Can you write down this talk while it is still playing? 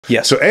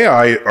Yes. So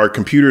AI are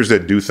computers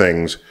that do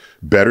things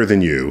better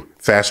than you,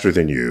 faster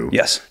than you,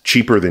 yes,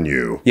 cheaper than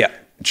you. Yeah.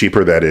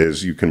 Cheaper, that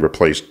is, you can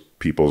replace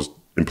people's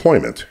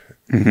employment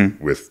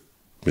with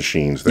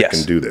machines that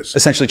can do this.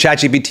 Essentially,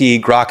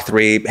 ChatGPT, Grok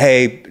 3,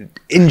 hey,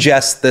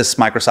 ingest this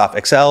Microsoft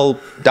Excel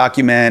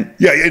document.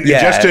 Yeah,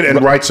 ingest it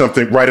and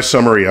write a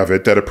summary of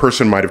it that a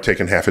person might have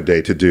taken half a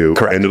day to do.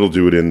 Correct. And it'll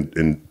do it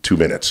in 2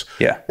 minutes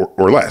Yeah.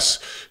 or less.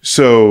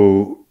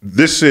 So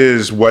this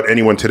is what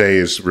anyone today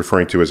is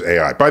referring to as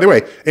AI. By the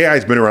way, AI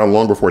has been around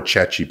long before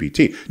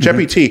ChatGPT.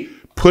 ChatGPT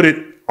put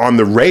it on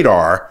the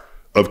radar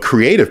of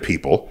creative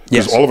people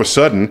because all of a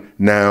sudden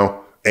now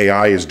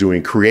AI is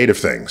doing creative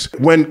things.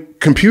 When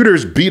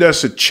computers beat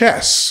us at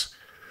chess,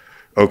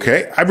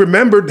 okay, I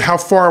remembered how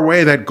far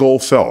away that goal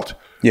felt.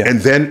 Yeah.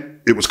 And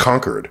then it was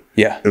conquered.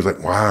 Yeah. It was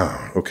like,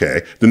 wow,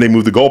 okay. Then they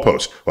moved the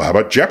goalposts. Well, how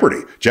about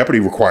Jeopardy? Jeopardy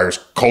requires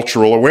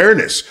cultural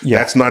awareness. Yeah.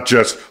 That's not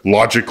just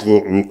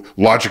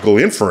logical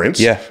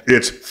inference. Yeah.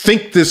 It's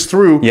think this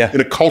through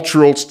in a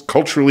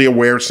culturally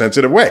aware,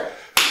 sensitive way.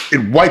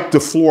 It wiped the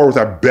floor with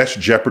our best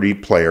Jeopardy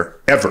player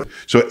ever.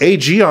 So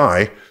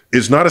AGI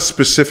is not a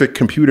specific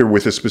computer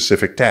with a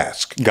specific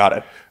task. Got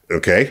it.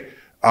 Okay?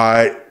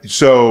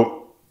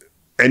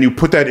 And you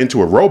put that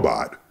into a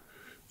robot,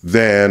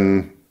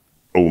 then,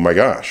 oh my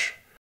gosh,